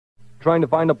trying to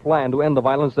find a plan to end the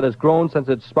violence that has grown since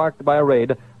it sparked by a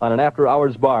raid on an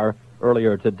after-hours bar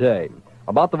earlier today.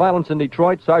 About the violence in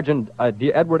Detroit, Sergeant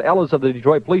Edward Ellis of the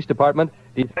Detroit Police Department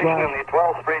described... in the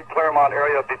 12th Street Claremont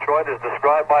area of Detroit is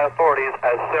described by authorities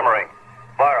as simmering.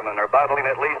 Firemen are battling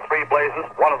at least 3 blazes.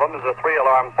 One of them is a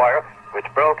 3-alarm fire, which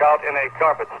broke out in a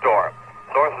carpet store.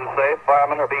 Sources say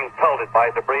firemen are being pelted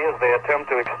by debris as they attempt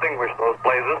to extinguish those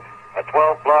blazes. A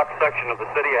 12-block section of the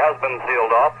city has been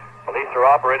sealed off. Police are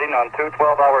operating on 2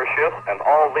 12-hour shifts, and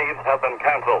all leaves have been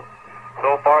canceled.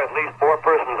 So far, at least 4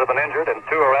 persons have been injured and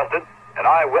 2 arrested. An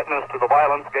eyewitness to the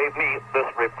violence gave me this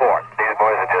report. These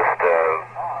boys had just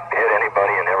hit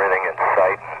anybody and everything in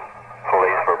sight.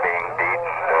 Police were being beaten.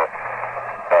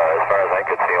 As far as I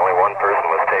could see, only 1 person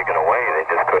was taken away. They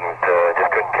just couldn't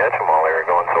catch them all. They were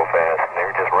going so fast. They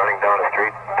were just running down the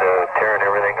street, tearing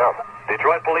everything up.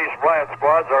 Detroit police riot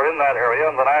squads are in that area,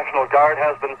 and the National Guard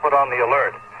has been put on the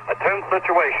alert. A tense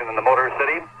situation in the Motor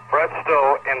City. Fred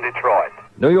Stowe in Detroit.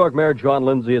 New York Mayor John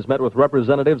Lindsay has met with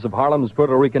representatives of Harlem's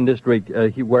Puerto Rican district,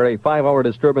 where a 5-hour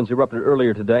disturbance erupted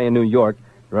earlier today in New York.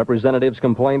 The representatives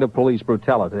complained of police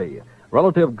brutality.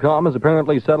 Relative calm has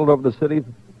apparently settled over the city.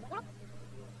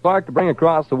 Clark to bring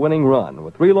across the winning run.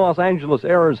 With 3 Los Angeles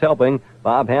errors helping,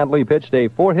 Bob Handley pitched a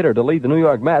 4-hitter to lead the New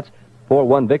York Mets.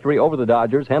 4-1 victory over the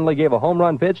Dodgers. Handley gave a home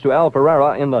run pitch to Al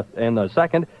Ferreira in the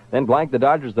second, then blanked the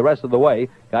Dodgers the rest of the way.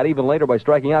 Got even later by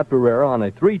striking out Ferreira on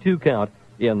a 3-2 count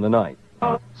in the ninth.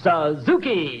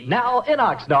 Suzuki, now in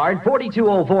Oxnard,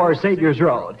 4204 Saviors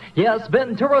Road. Yes,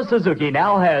 Ventura Suzuki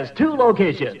now has 2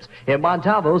 locations. In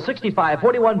Montalvo,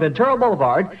 6541 Ventura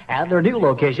Boulevard, and their new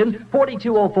location,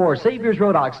 4204 Saviors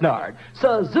Road, Oxnard.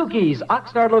 Suzuki's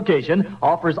Oxnard location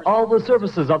offers all the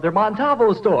services of their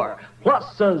Montalvo store,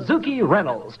 plus Suzuki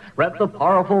Rentals. Rent the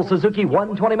powerful Suzuki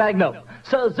 120 Magnum.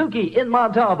 Suzuki in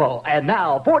Montalvo, and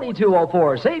now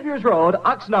 4204 Saviors Road,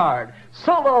 Oxnard.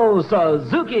 Solo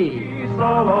Suzuki.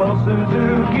 Solo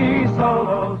Suzuki,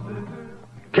 Solo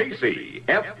Suzuki. KACY,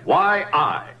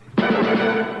 FYI.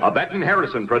 A Benton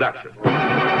Harrison production.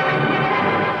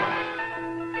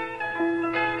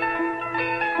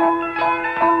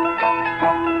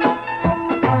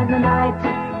 And the night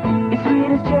is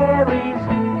sweet as cherries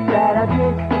that I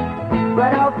pick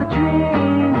right off the tree.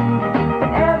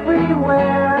 And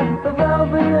everywhere the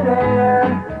velvet air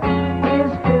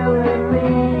is filling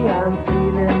me. I'm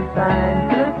feeling fine,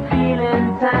 good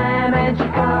feeling time. And she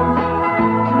comes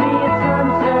to me at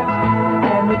sunset,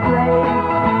 and we play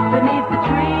beneath the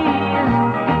trees.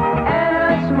 And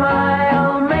her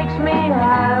smile makes me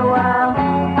high while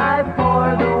I pour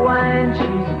the wine.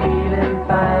 She's feeling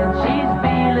fine, she's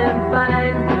feeling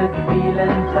fine, good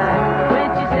feeling time. When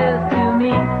she says to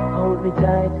me, hold me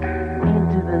tight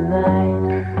into the night.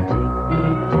 Take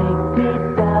me,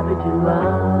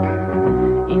 Dabby-Doo-ah.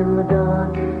 In the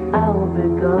dark, I will be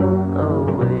gone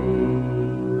away.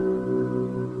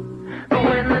 But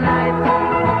when the night is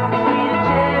sweet as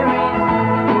cherries,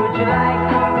 would you like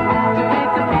to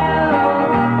pick a few?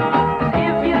 'Cause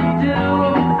if you do,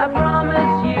 I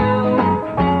promise you,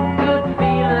 good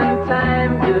feeling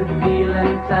time, you'll be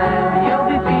feeling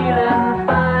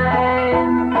fine.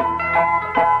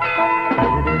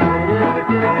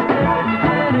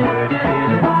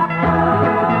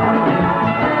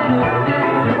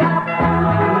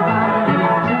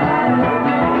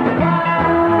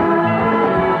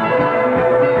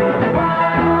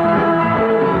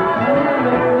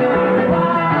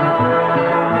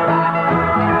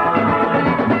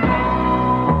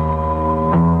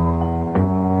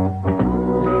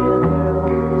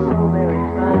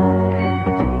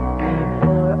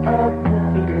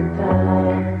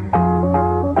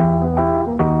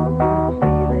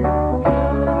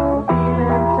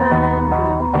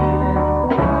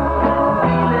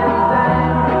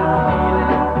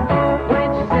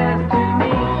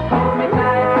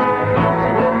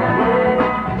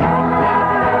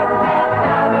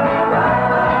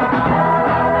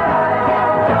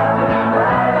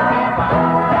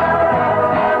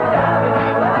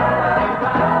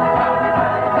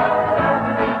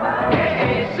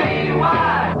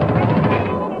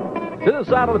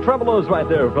 Out of the tremolos right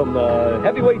there from the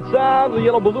heavyweight sound of the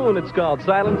Yellow Balloon. It's called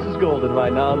Silence is Golden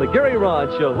right now on the Gary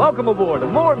Rawn Show. Welcome aboard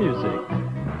and more music.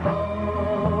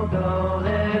 Oh,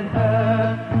 darling,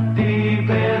 her deep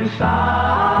inside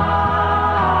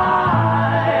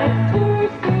to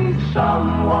see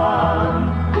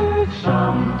someone do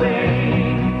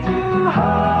something to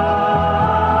her.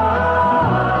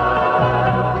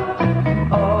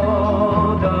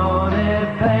 Oh, don't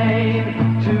it pain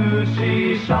to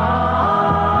see someone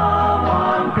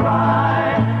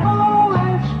cry? Oh,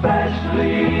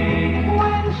 especially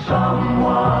when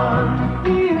someone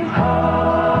is hurt.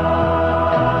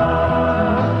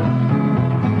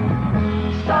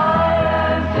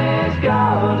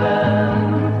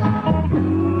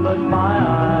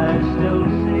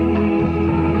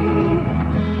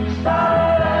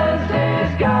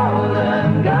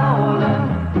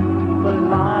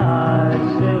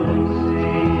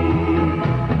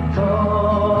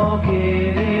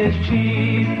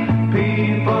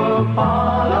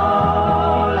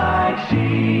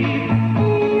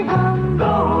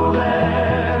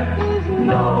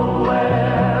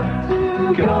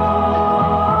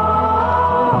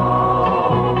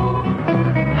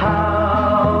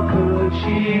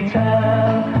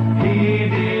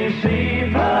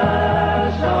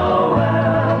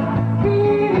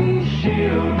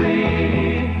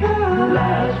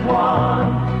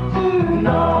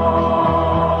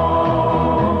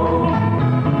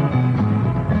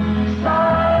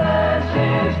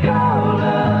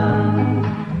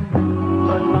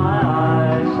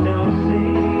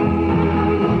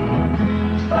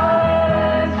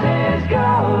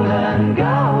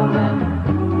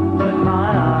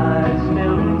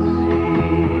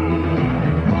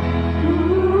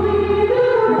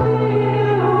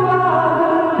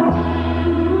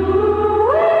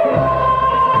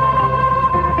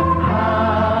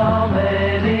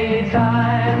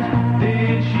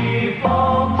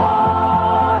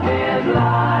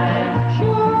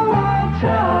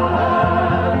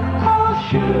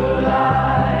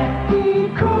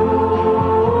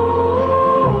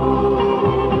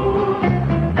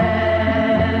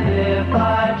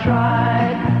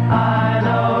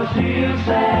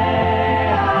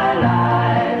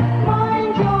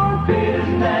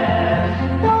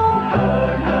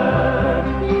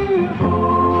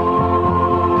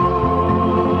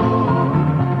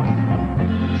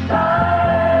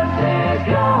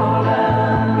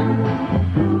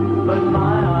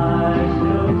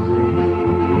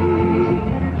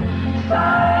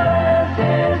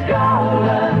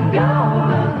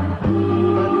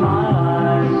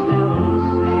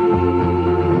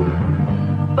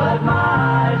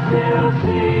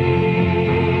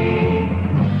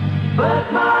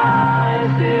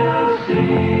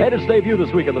 Made its debut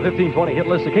this week on the 1520 hit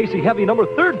list. The KACY Heavy number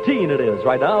 13 it is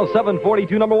right now.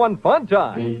 742 number one fun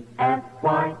time.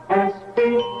 F-Y-S-B.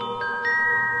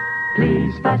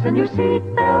 Please fasten your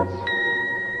seatbelts.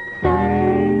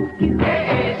 Thank you.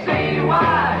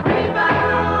 KACY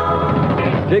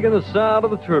rebound. Digging the sound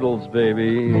of the turtles,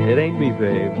 baby. It ain't me,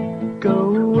 babe.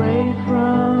 Go away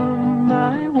from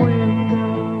my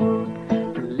window.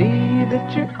 Leave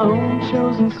at your own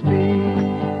chosen speed.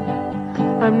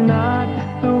 I'm not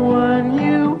the one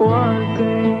you want,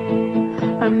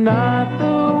 babe. I'm not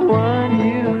the one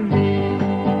you need.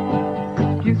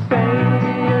 You say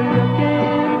you're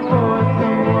looking for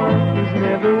someone who's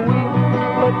never weak,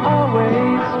 but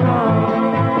always strong,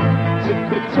 to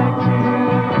protect you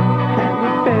and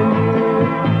defend you,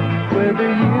 whether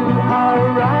you are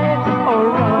right or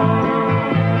wrong.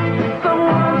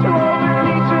 Someone to open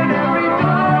each and every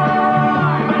door,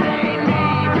 but it ain't me,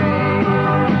 babe.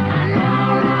 No,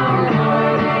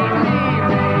 it ain't me,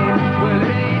 babe. Well, it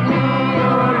ain't me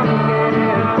you're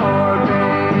looking for,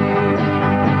 babe.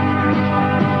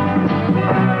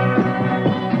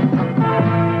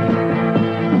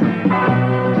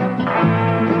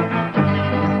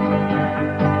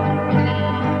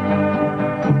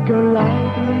 Go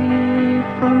lightly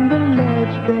from the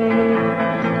ledge,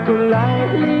 babe. Go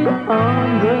lightly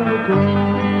on the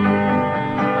ground.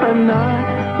 I'm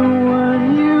not the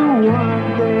one you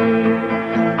want, babe.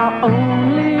 I'll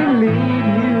only lead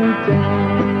you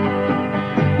down.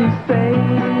 You say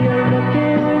you're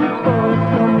looking for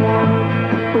someone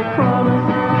who promise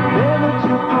never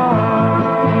to part.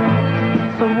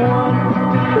 Someone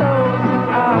to close his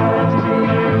eyes to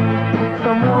you.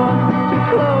 Someone to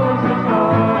close his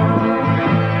heart.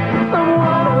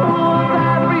 Someone who'll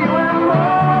die for you and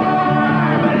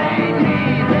more. But it ain't me,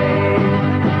 babe.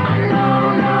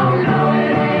 No,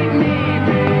 it ain't me,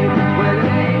 babe. Well, it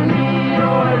ain't me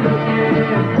you're looking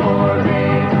for,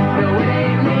 babe. No, it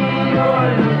ain't me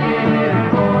you're looking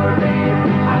for, babe.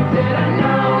 I said,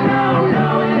 no,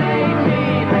 it ain't me,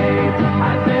 babe. I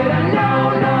said, no,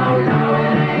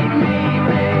 it ain't me,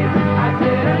 babe. I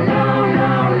said, no,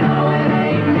 it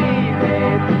ain't me,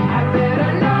 babe. I said,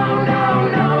 no,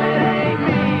 it ain't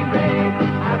me, babe.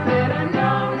 I said, no,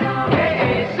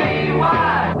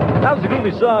 KACY. That was a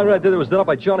groovy song right there that was done up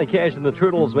by Johnny Cash and the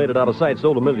Turtles. Made it out of sight,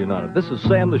 sold $1 million on it. This is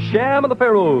Sam the Sham and the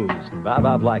Pharaohs. Bye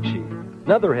bye Black Sheep.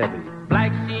 Another heavy.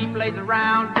 Black sheep lays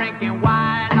around drinking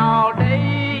wine all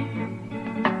day,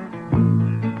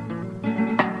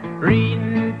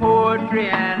 reading poetry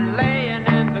and laying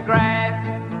in the grass.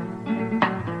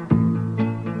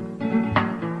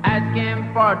 Ask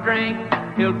him for a drink,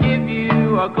 he'll give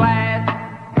you a glass.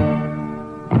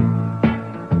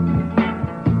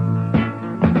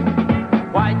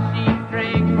 White sheep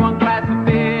drinks 1 glass of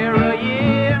beer a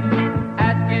year.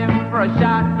 Ask him for a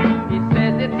shot, he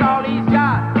says it's all he's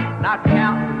got, not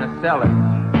counting the cellar.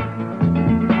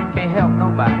 Can't help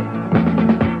nobody.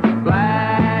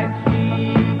 Black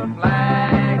sheep,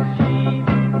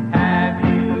 have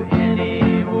you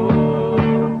any wool?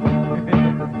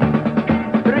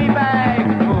 3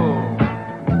 bags full.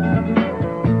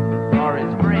 For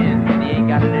his friends, and he ain't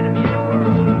got an enemy in the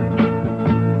world.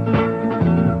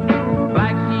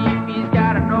 Black sheep, he's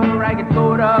got an old ragged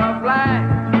coat of black.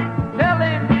 Tell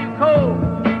him too cold,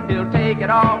 he'll take it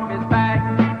off his back.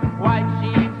 White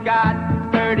sheep's got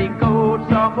 30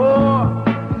 coats or more,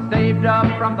 saved up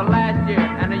from the last year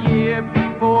and a year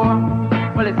before.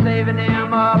 Well, it's saving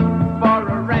him up for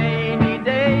a rainy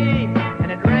day,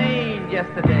 and it rained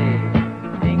yesterday.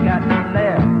 Ain't got none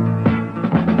left.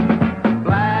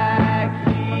 Black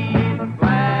sheep,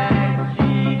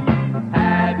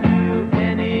 have you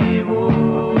any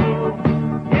wool?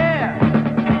 Yeah,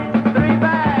 3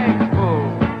 bags full.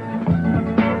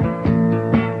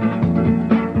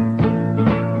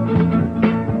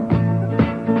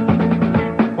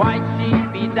 White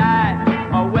sheep, he died,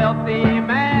 a wealthy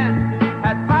man,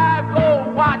 had 5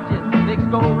 gold watches, 6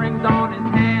 gold rings on his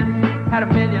hands, had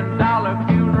 $1 million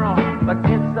funeral, but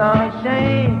it's a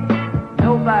shame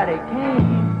nobody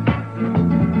came.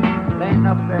 Laying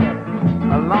up there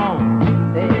alone,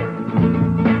 dead.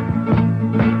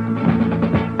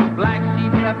 Black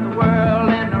sheep left the world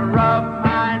in a rough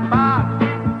pine box.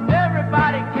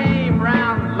 Everybody came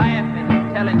round laughing,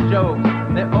 telling jokes.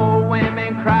 The old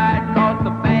women cried 'cause the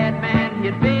bad man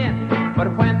he'd been.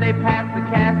 But when they passed the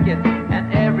casket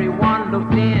and everyone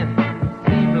looked in,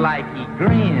 seemed like he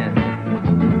grinned,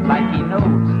 like he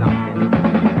knows something.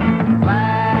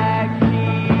 Black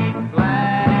sheep,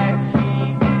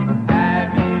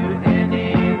 have you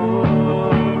any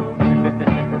wool?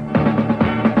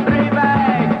 3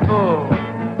 bags full.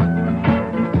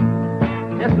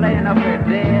 Just laying up there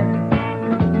dead.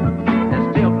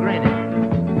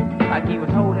 like he was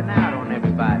holding out on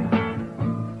everybody.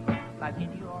 Like he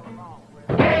knew all along.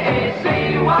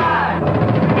 KACY!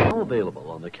 Now available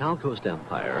on the Cal Coast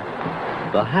Empire,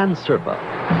 the Hand Surfa.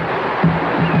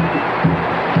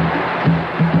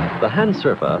 The Hand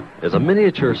Surfa is a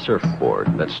miniature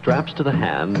surfboard that straps to the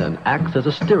hand and acts as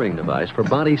a steering device for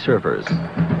body surfers.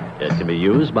 It can be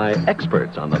used by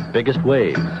experts on the biggest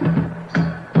waves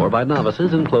or by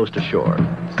novices and close to shore.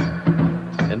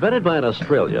 Invented by an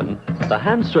Australian, the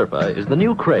Hand Surfa is the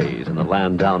new craze in the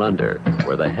land down under,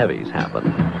 where the heavies happen.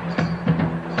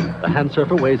 The Hand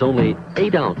Surfa weighs only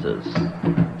 8 ounces.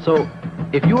 So,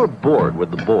 if you're bored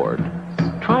with the board,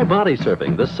 try body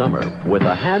surfing this summer with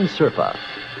the Hand Surfa.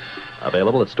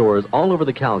 Available at stores all over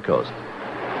the Cal Coast.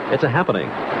 It's a happening.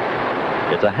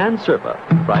 It's a Hand Surfa,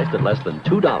 priced at less than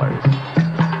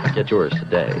 $2. Get yours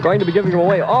today. Going to be giving them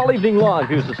away all evening long. If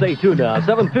you to stay tuned now.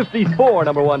 7:54,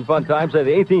 number one fun time. Say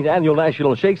the 18th Annual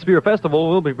National Shakespeare Festival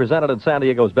will be presented at San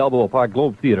Diego's Balboa Park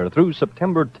Globe Theater through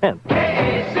September 10th.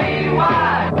 KACY!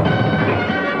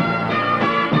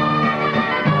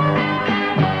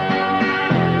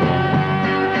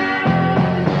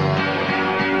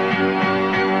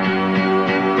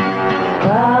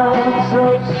 So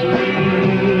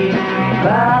sweet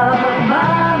about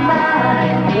my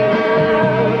mind,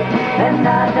 girl, and I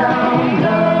don't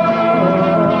know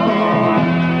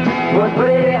what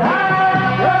way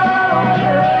I'm going,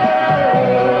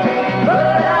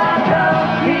 but I don't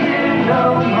care no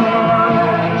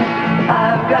more.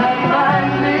 I've got my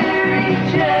Mary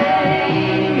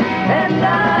Jane, and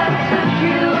I'm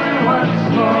secure once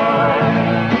more.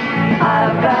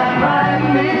 I've got my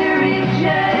Mary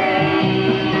Jane.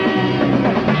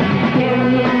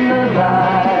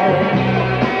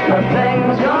 The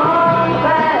things gone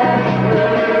past,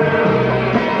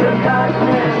 the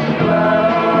darkness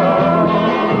flows,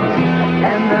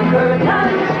 and the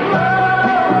curtains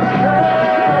close,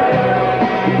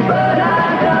 but I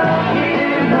don't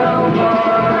hear no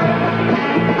more.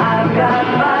 I've got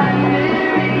my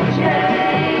Mary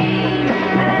Jane,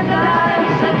 and I'm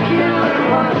secure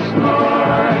once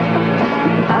more.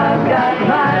 I've got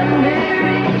my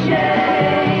Mary Jane.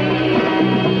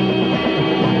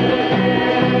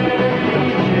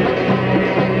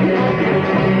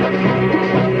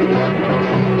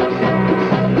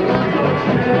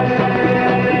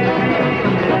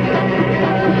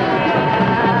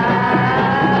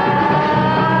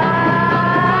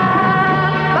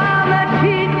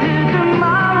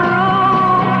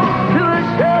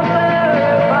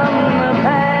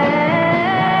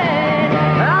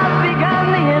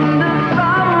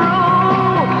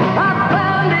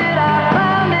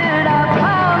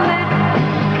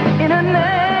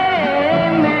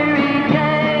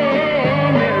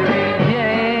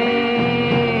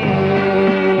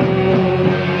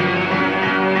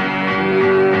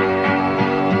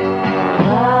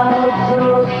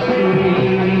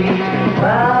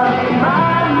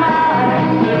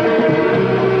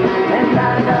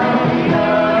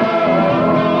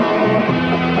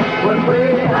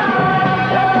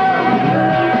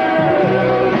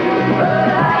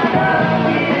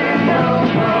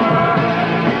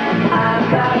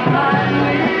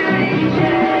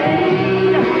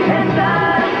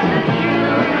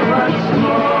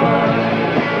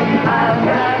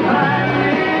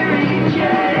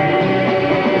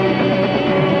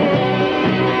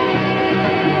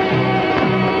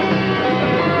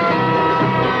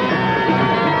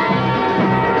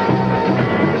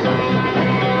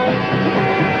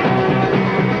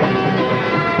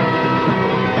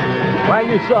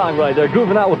 Song right there,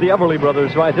 grooving out with the Everly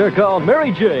Brothers right there, called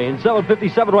Mary Jane.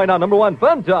 7:57 right now, number one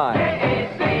fun time.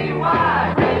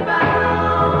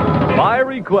 By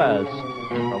request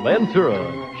from Ventura,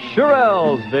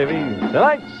 Shirelles, baby.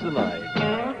 Tonight's the night.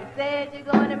 Said you're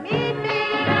gonna meet me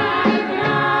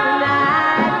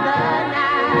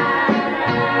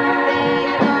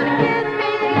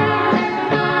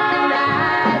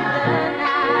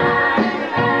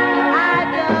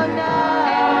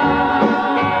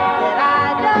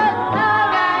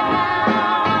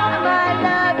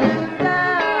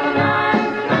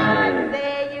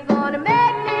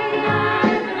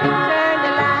turn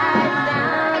the lights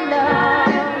down low.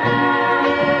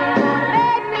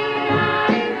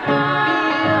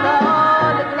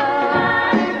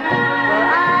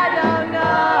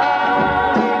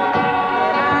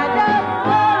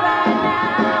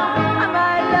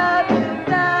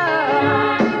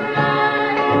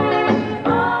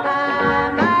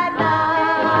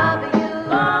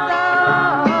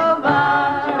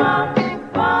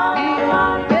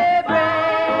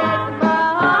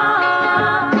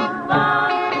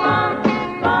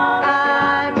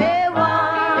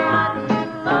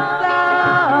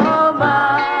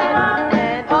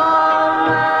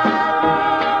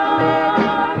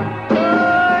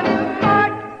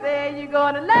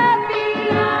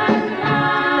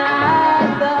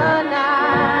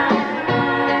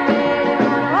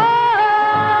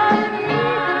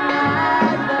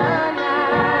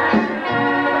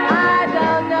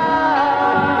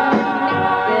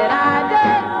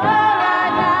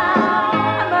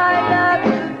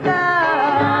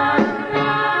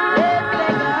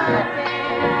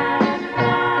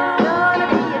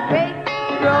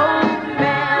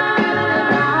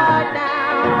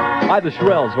 Hi, the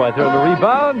Shirelles right there on the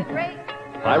rebound.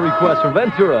 High request from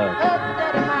Ventura.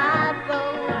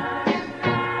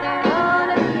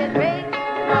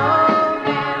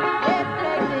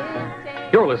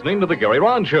 You're listening to The Gary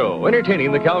Rawn Show,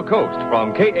 entertaining the Cal Coast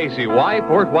from KACY,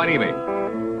 Port Hueneme.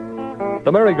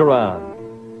 The merry-go-round.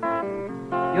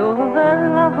 You're a very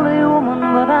lovely woman,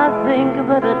 but I think I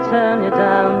better turn you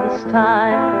down this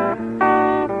time.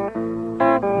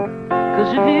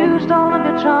 'Cause you've used all of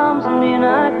your charms on me, and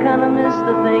I kinda miss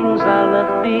the things I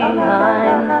left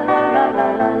behind.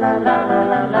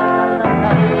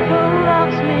 Who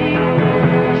loves me,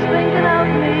 is thinking of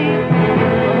me,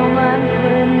 oh my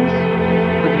friends,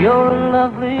 but you're a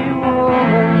lovely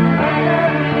woman.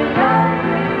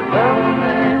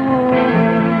 Lovely woman.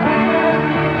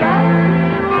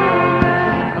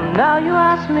 And now you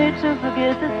ask me to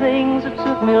forget the things that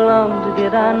took me long to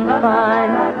get and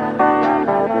find,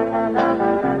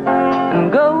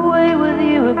 and go away with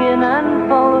you again and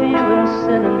follow you in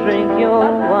sin and drink your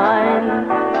wine.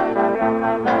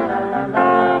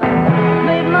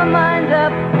 Made my mind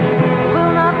up,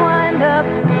 will not wind up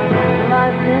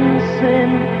life in sin,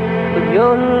 but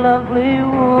you're a lovely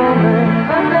woman.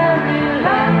 A very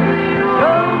lovely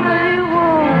woman.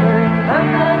 A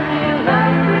very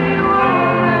lovely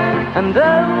woman. And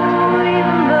though,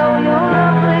 even though you're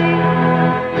lovely,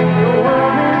 your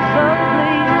world is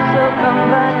ugly, so come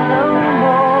back no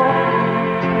more.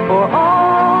 For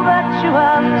all that you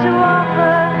have to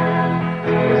offer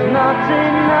is not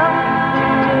enough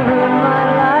to ruin my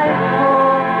life.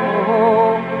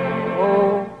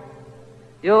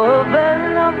 You're a very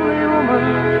lovely woman,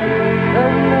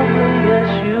 very lovely, yes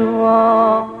you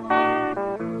are.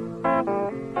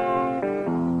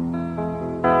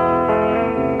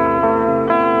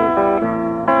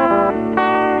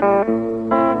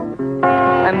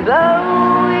 And though,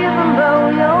 even though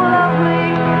you're lovely,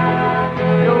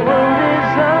 your world is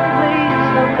ugly,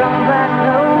 so come back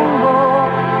no more.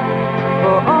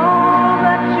 For all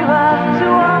that you have to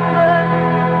offer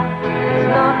is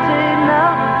not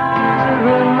enough to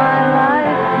ruin my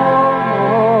life.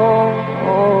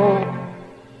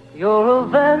 You're a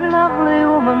very lovely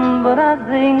woman, but I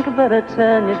think I better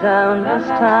turn you down this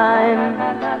time.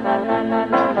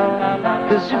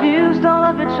 'Cause you've used all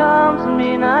of your charms on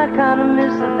me, and I kinda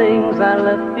miss the things I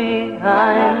left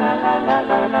behind.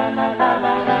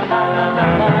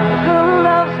 Who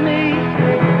loves me,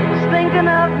 is thinking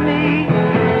of me,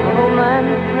 oh my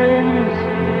friends,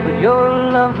 but you're a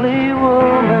lovely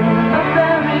woman. A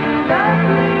very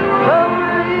lovely woman.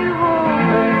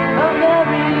 A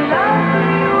very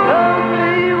lovely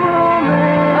woman.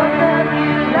 A very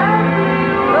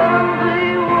lovely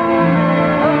woman.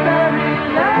 A very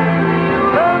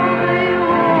lovely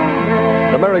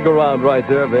woman. The merry-go-round right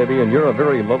there, baby, and you're a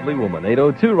very lovely woman.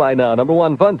 8:02 right now. Number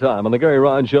one fun time on the Gary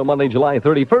Rawn Show. Monday, July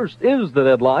 31st is the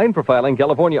deadline for filing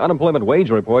California unemployment wage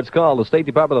reports. Call the State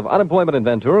Department of Unemployment in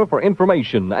Ventura for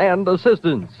information and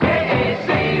assistance.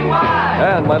 KACY.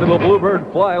 And my little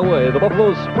bluebird fly away, the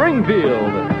Buffalo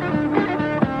Springfield.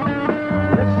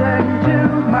 Listen to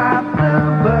my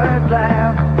bluebird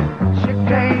laugh. She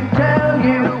can't tell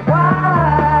you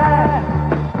why.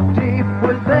 Deep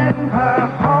within her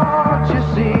heart, you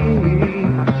see,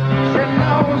 she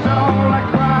knows all the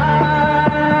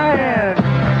crying,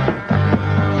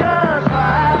 just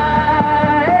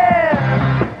lying.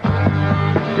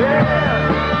 Yeah.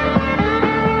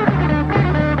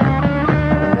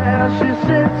 There she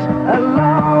sits,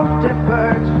 aloft at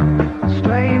first,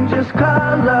 strangest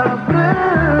color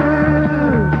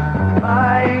blue,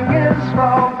 lying in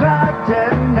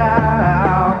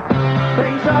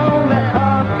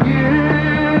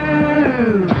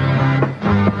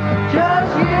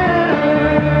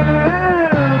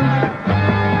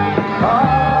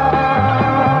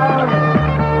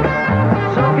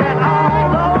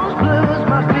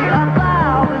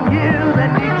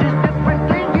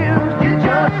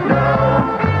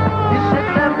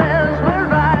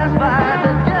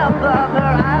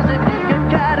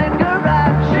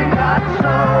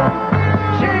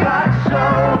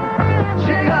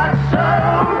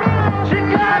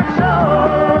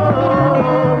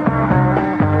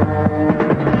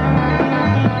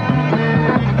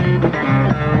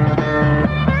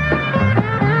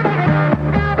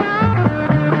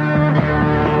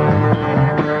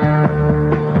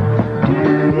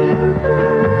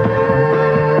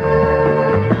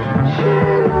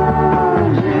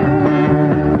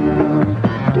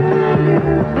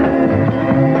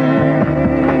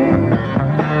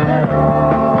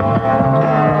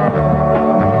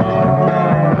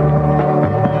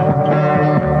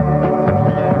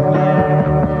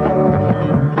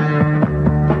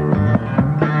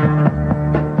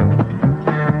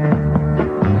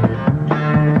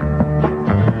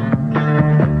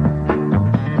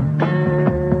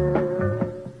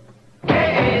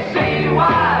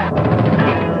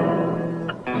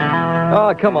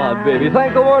come on, baby.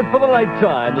 Thank the Lord for the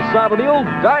nighttime. The sound of the old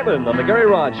diamond on the Gary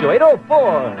Rawn Show.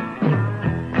 804.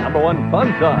 Number one fun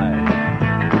time.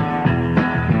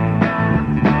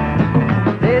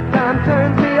 Daytime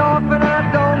turns me off and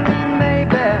I don't mean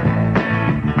maybe.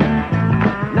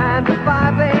 9 to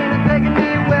 5 ain't taking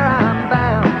me where I'm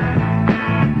bound.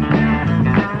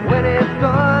 When it's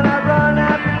done, I run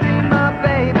out to see my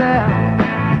baby.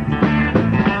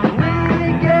 We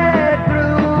get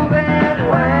grooving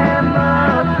when the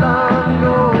sun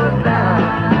goes down.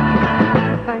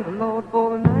 Thank the Lord for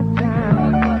the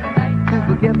nighttime. To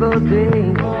forget the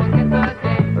day.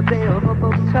 A day of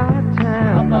uptight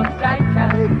time.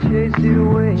 Baby, chase it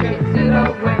away.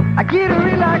 I get a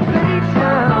relaxation.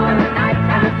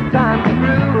 And it's time to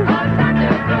groove. I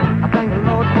thank the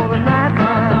Lord for the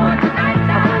nighttime. I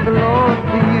thank the Lord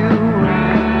for you.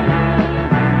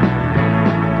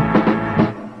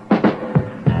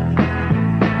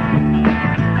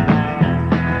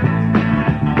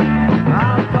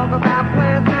 I'll talk about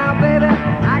plans now, baby.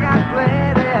 I got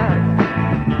plenty.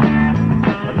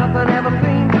 But nothing ever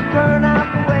seems to turn out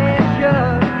the way it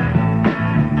should.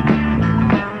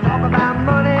 Talk about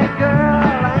money, girl,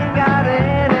 I ain't got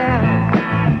any.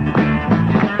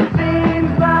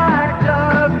 Seems like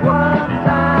just one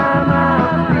time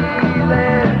I'm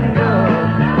feeling good.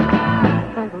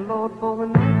 Thank the Lord for the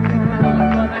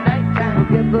nighttime.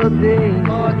 Forget the day.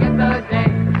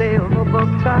 The day of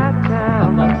uptight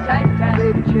time.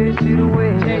 Baby, chase it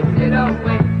away.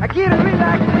 I get a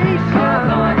relaxation.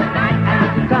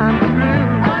 It's time to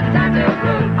groove.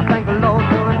 I thank the Lord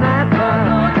for the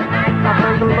nighttime. I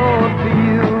thank the Lord for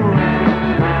you.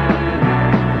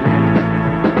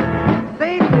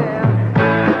 Say there.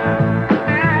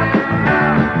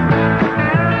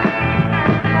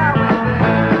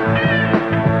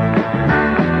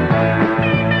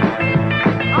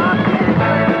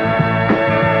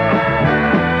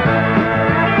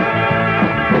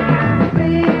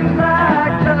 Seems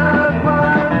like just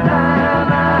one time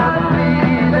I'm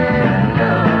feeling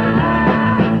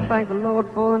good. Thank the Lord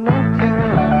for the nighttime.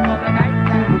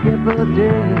 Forget the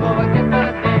day.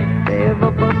 Day of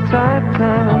uptight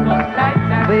time.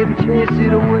 Baby, chase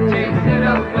it away.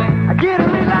 I get a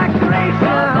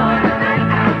relaxation.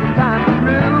 It's time to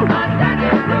groove. I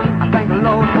thank the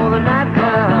Lord for the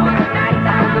nighttime. I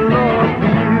thank the Lord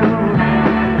for you.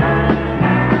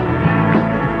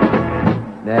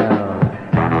 Now.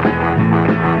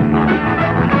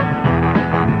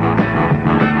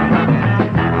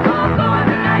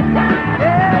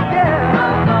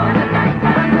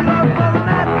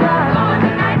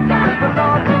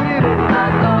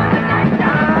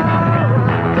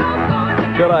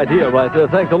 Good idea right there.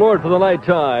 Thank the Lord for the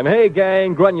nighttime. Hey,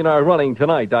 gang, Grunion are running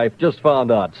tonight. I've just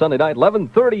found out. Sunday night,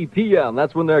 11:30 p.m.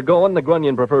 That's when they're going. The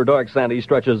Grunion prefer dark, sandy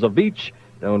stretches of beach.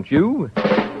 Don't you?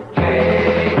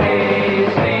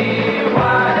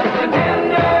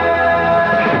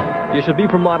 You should be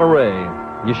from Monterey.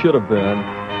 You should have been.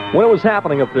 When it was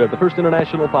happening up there at the first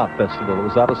International Pop Festival, it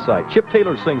was out of sight. Chip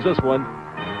Taylor sings this one.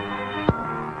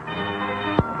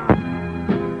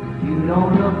 You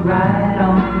don't look right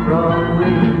on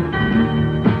Broadway.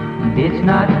 It's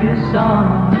not your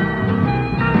song.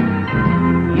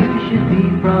 You should be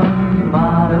from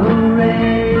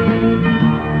Monterey.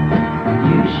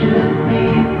 You should be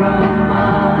from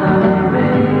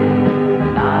Monterey.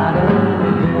 Not a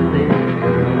village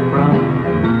girl from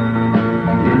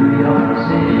New York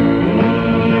City.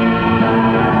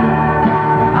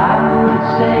 I would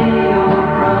say you're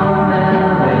from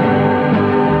LA.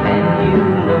 And you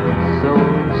look so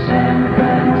San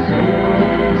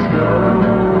Francisco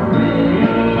pretty.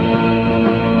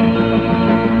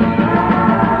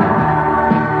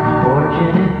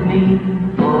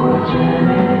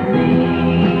 Fortunately,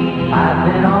 I've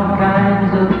been all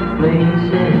kinds of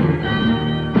places.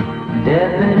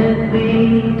 Definitely,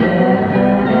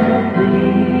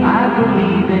 I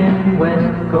believe in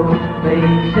West Coast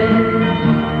places.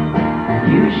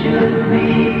 You should be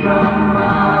from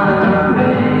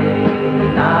Monterey,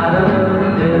 not a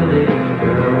village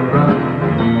girl from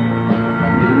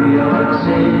New York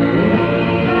City.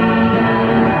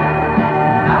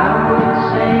 I would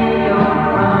say you're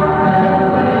from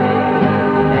LA,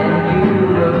 and you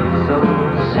look so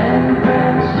San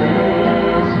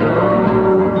Francisco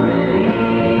pretty.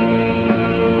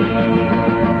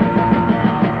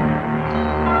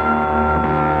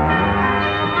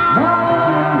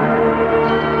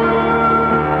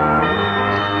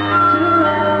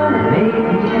 Maybe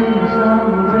in the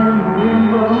summer when the wind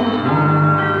blows warm,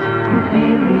 you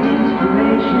feel the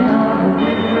inspiration of a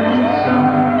different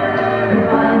song. And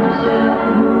find yourself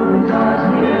moving towards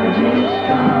the urgent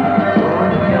strong. For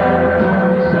the girl on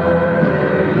the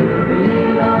sun.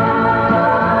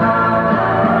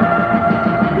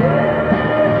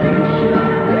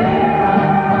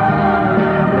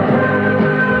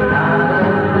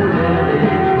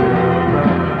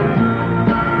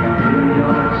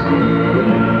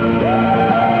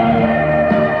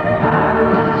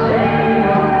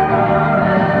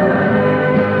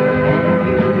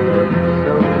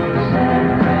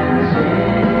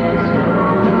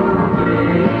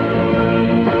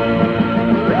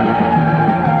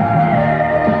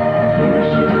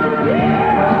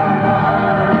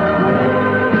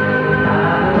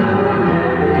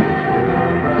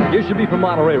 should be from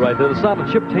Monterey right there. The sound of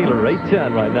Chip Taylor,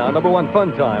 810 right now. Number one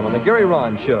fun time on the Gary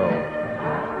Rawn Show.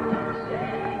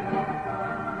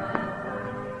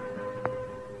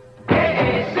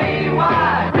 KACY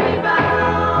rebound.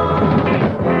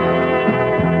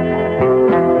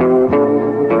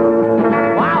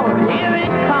 Wow, here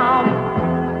it comes.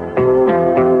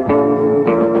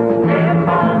 Here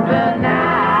comes the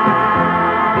night.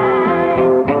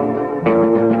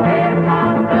 Here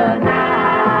comes the night.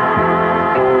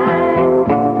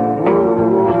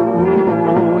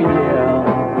 Ooh, yeah.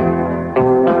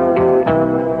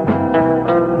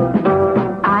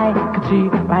 I could see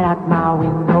right out my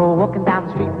window, walking down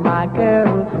the street, my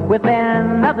girl with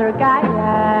another guy.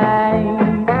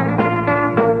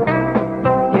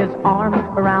 His arms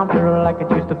around her like it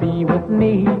used to be with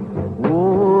me.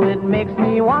 Oh, it makes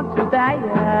me want to die.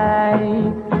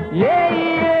 Yeah,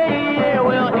 yeah, yeah.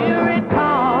 Well, here it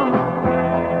comes.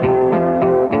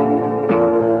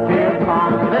 Here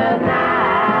comes the night.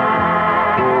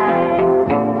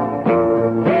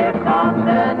 Here comes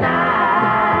the night.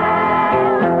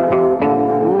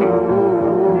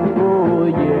 Oh,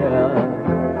 yeah.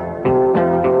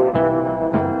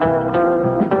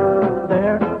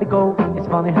 There they go. It's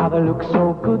funny how they look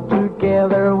so good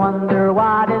together. Wonder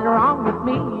what is wrong with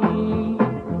me.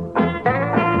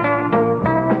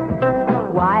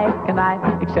 Why can I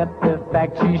accept the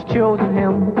fact she's chosen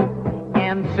him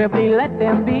and simply let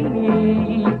them be?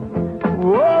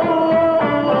 Whoa, whoa,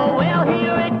 whoa, well,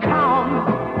 here it comes.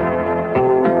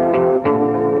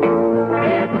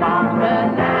 Here comes the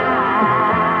night.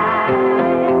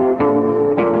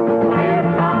 Here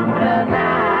comes the night.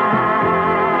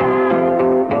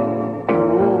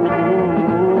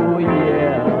 Oh, yeah.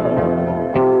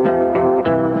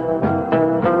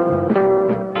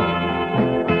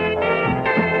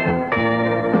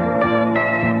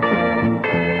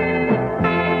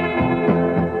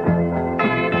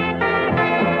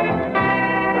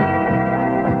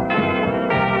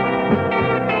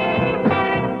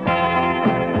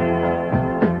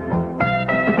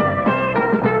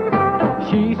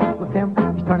 She's with him,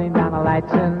 he's turning down the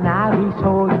lights, and now he's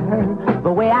holding her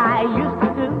the way I used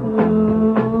to do.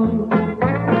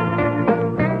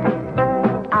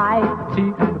 I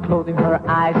see her closing her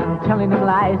eyes and telling them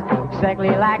lies, exactly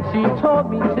like she told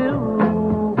me to.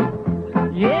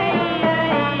 Yeah,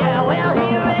 yeah, yeah, well,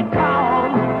 here it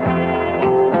comes.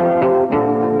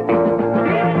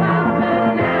 Here comes the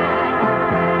night.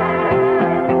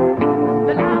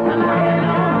 The lonely,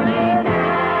 lonely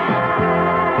night.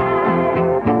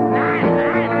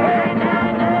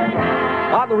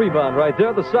 On the rebound right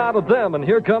there, the sound of them, and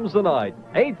here comes the night.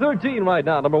 8:13 right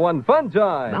now, number one fun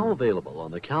time. Now available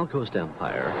on the Cal Coast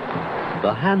Empire,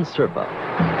 the Hand Surfa.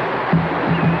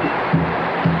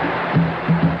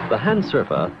 The Hand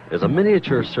Surfa is a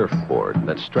miniature surfboard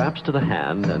that straps to the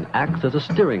hand and acts as a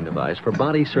steering device for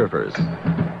body surfers.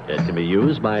 It can be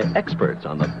used by experts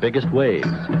on the biggest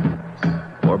waves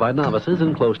or by novices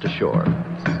and close to shore.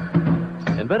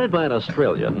 Invented by an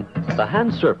Australian, the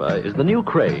Hand Surfa is the new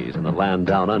craze in the land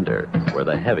down under, where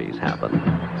the heavies happen.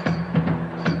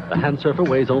 The Hand Surfa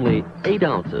weighs only 8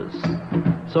 ounces.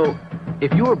 So,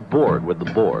 if you're bored with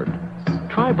the board,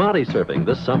 try body surfing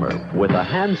this summer with the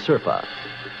Hand Surfa.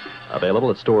 Available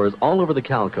at stores all over the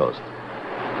Cal Coast.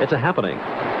 It's a happening.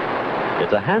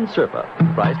 It's a Hand Surfa,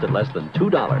 priced at less than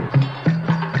 $2.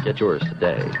 Get yours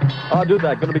today. I'll do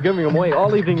that. Going to be giving them away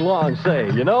all evening long. Say,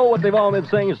 you know what they've all been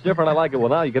saying is different. I like it. Well,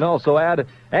 now you can also add,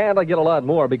 and I get a lot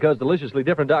more, because deliciously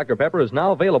different Dr. Pepper is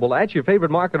now available at your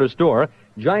favorite market or store.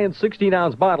 Giant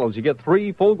 16-ounce bottles. You get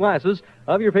 3 full glasses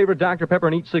of your favorite Dr. Pepper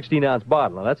in each 16-ounce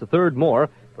bottle. Now, that's a third more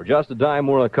for just a dime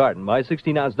more a carton. Buy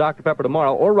 16-ounce Dr. Pepper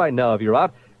tomorrow or right now if you're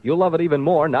out. You'll love it even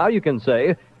more. Now you can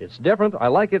say, it's different, I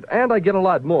like it, and I get a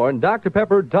lot more in Dr.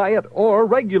 Pepper, diet, or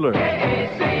regular.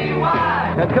 KACY.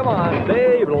 And come on,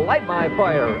 Dave, light my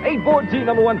fire. 8:14,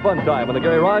 number one fun time on the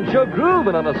Gary Rawn Show,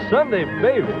 grooving on a Sunday,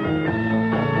 baby.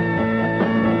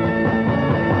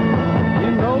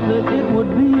 You know that it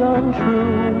would be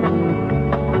untrue.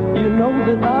 You know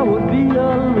that I would be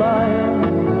a liar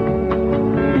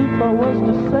if I was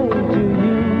to say to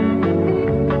you,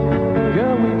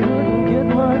 girl, we couldn't get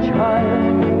much higher.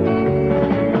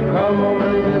 Come on,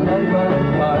 baby, light my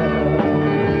fire.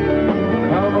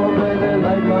 Come on, baby,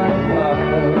 light my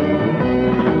fire.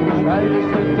 Try to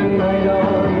set the night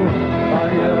on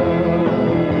fire.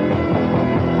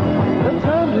 The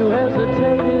time to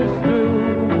hesitate is through.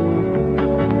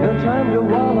 No time to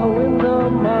wallow in the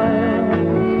mire.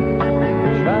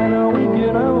 China, we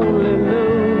can only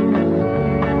lose,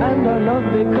 and our love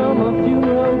become a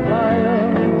funeral pyre.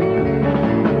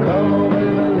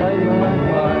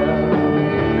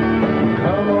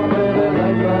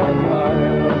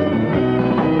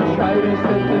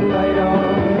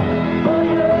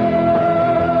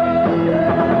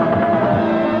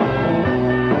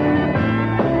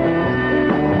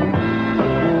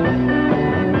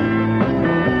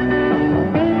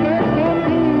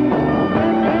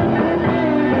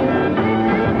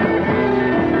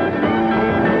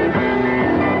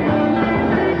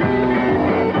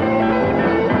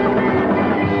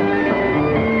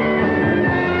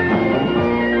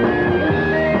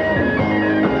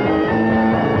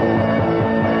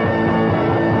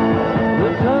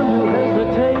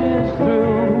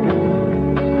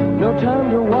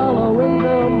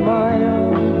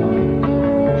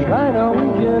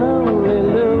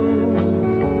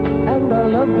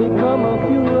 love become a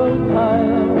funeral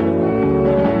pyre.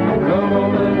 Come on,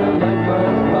 baby, light my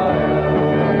fire.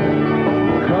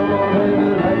 Come on, baby,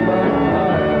 light my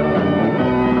fire.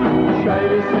 Try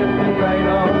to set me right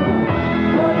on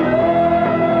fire.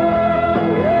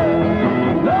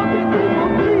 Nothing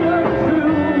will be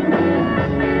untrue.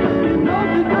 You know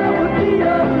that there would be a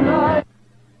night.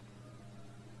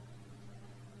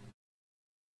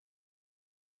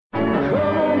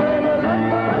 Come on, baby, light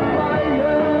my fire.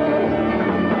 Come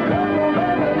on,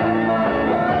 baby, light my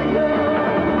fire.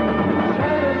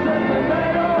 Try to set the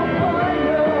night on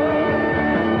fire.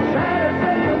 Try to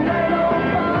set the night on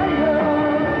fire.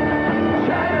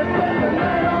 Try to set the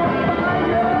night on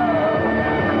fire.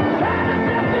 Try to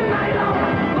set the night on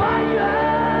fire.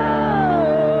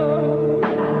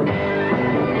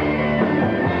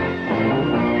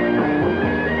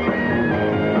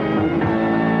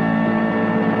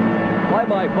 Light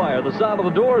My Fire, the sound of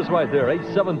the Doors right there.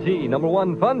 8:17, number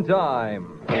one fun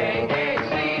time.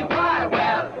 KACY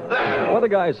weather. Weather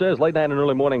guy says late night and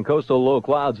early morning coastal low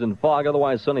clouds and fog,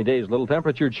 otherwise sunny days. Little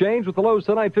temperature change with the lows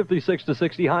tonight 56 to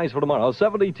 60, highs for tomorrow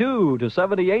 72 to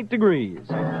 78 degrees.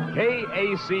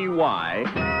 KACY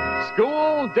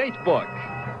School Date Book.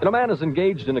 And a man is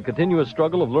engaged in a continuous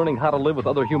struggle of learning how to live with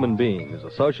other human beings. The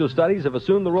social studies have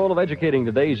assumed the role of educating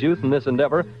today's youth in this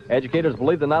endeavor. Educators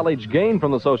believe the knowledge gained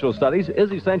from the social studies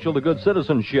is essential to good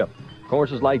citizenship.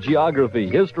 Courses like geography,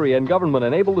 history, and government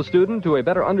enable the student to a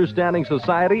better understanding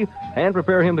society and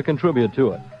prepare him to contribute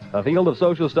to it. The field of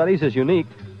social studies is unique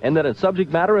in that its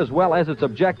subject matter as well as its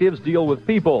objectives deal with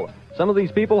people. Some of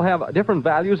these people have different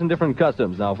values and different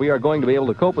customs. Now, if we are going to be able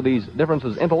to cope with these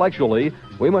differences intellectually,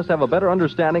 we must have a better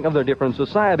understanding of their different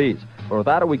societies. For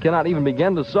without it, we cannot even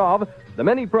begin to solve the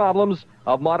many problems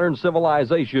of modern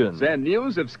civilization. Send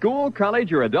news of school,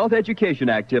 college, or adult education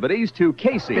activities to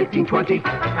KACY. 1520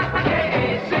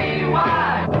 KACY.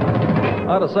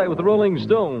 Out of sight with the Rolling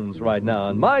Stones right now.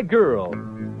 And My Girl.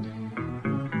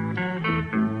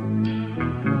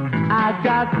 I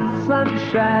got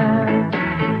sunshine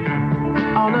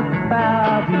on a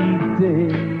cloudy day.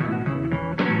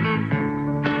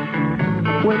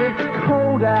 When it's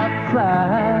cold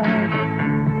outside,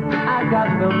 I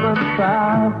got the month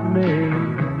of May.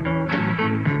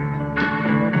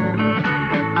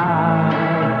 I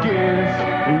guess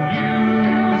you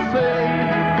say,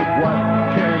 what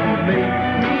can make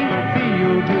me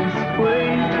feel this way?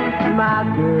 My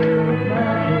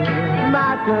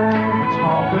girl,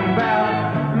 talking about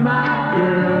my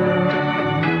girl.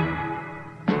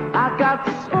 I got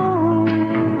so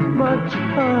much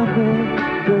other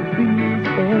to be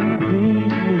and be.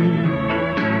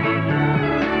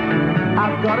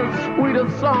 I've got a sweeter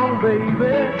song,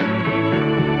 baby,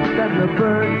 than the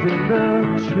birds in the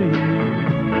tree.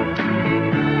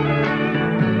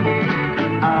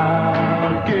 I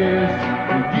guess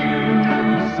you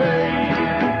say,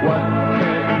 what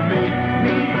can make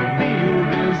me feel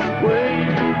this way?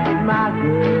 My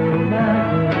girl,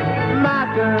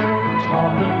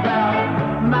 talking about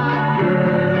my girl.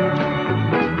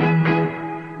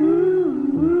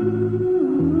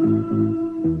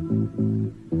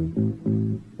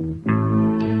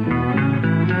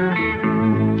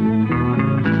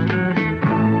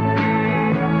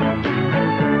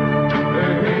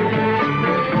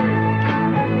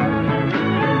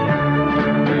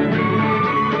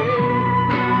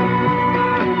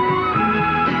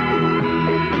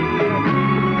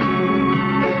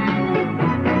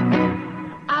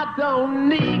 Don't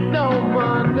need no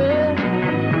money,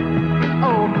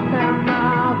 oh, can I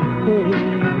pay?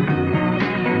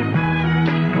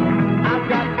 I've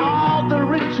got all the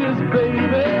riches,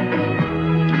 baby,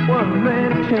 one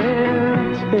man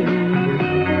can't take.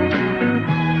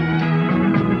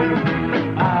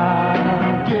 I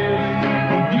guess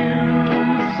you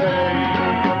say,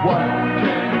 what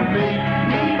can make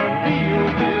me feel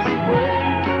this way?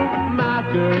 My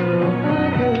girl,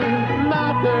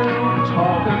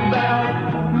 talking about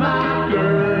my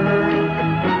girl.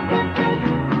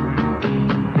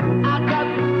 I got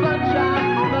the sunshine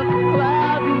on a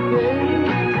cloudy day.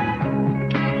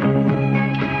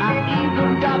 I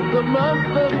even got the month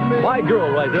of May. My Girl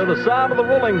right there, the sound of the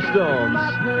Rolling Stones.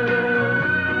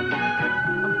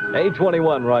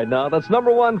 8:21 right now. That's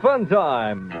number one fun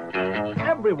time.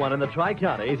 Everyone in the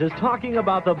Tri-Counties is talking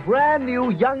about the brand new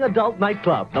young adult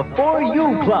nightclub, the For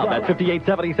You Club at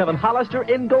 5877 Hollister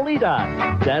in Goleta.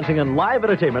 Dancing and live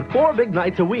entertainment 4 big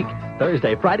nights a week.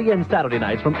 Thursday, Friday, and Saturday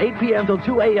nights from 8 p.m. till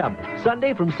 2 a.m.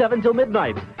 Sunday from 7 till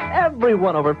midnight.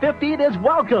 Everyone over 15 is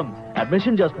welcome.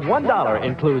 Admission just $1.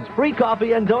 Includes free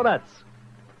coffee and donuts.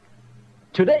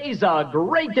 Today's a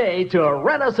great day to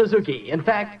rent a Suzuki. In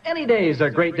fact, any day is a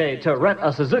great day to rent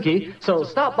a Suzuki. So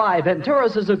stop by Ventura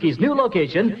Suzuki's new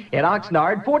location in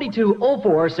Oxnard,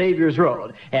 4204 Saviors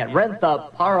Road, and rent the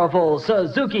powerful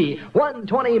Suzuki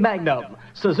 120 Magnum.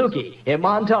 Suzuki in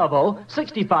Montalvo,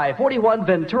 6541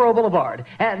 Ventura Boulevard.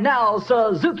 And now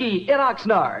Suzuki in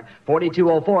Oxnard,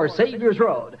 4204 Saviors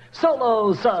Road.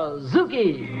 Solo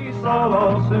Suzuki.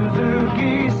 Solo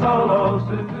Suzuki, solo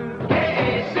Suzuki.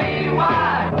 KACY.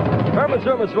 Herman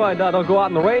Servants right now. Don't go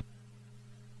out in the rain.